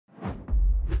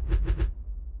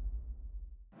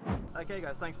Okay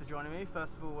guys, thanks for joining me.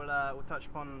 First of all, we'll touch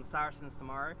upon Saracens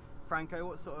tomorrow. Franco,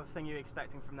 what sort of thing are you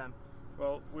expecting from them?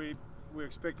 Well, we're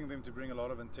expecting them to bring a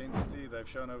lot of intensity. They've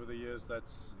shown over the years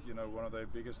that's one of their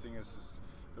biggest things is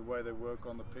the way they work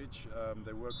on the pitch.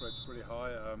 Their work rate's pretty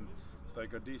high. So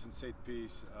they've got decent set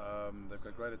piece. They've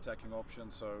got great attacking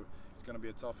options. So it's going to be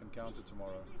a tough encounter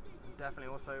tomorrow.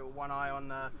 Definitely. Also, one eye on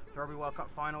the Rugby World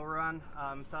Cup final, Ruan.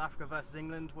 South Africa versus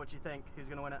England. What do you think? Who's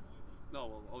going to win it? No,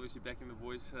 well, obviously backing the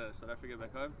boys, South Africa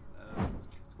back home.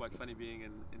 It's quite funny being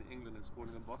in England and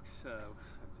supporting the Boks.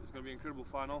 It's going to be an incredible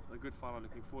final, a good final.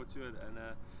 Looking forward to it, and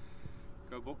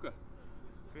go Bokke. Do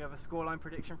we have a scoreline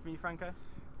prediction from you, Franco?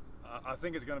 I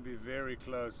think it's going to be very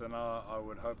close, and I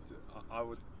would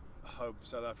hope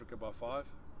South Africa by 5.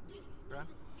 Right.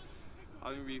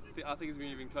 I think it's going to be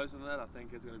even closer than that. I think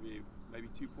it's going to be maybe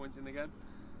 2 points in the game.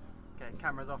 Okay,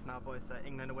 cameras off now, boys. So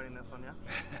England are winning this one,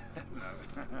 yeah? No,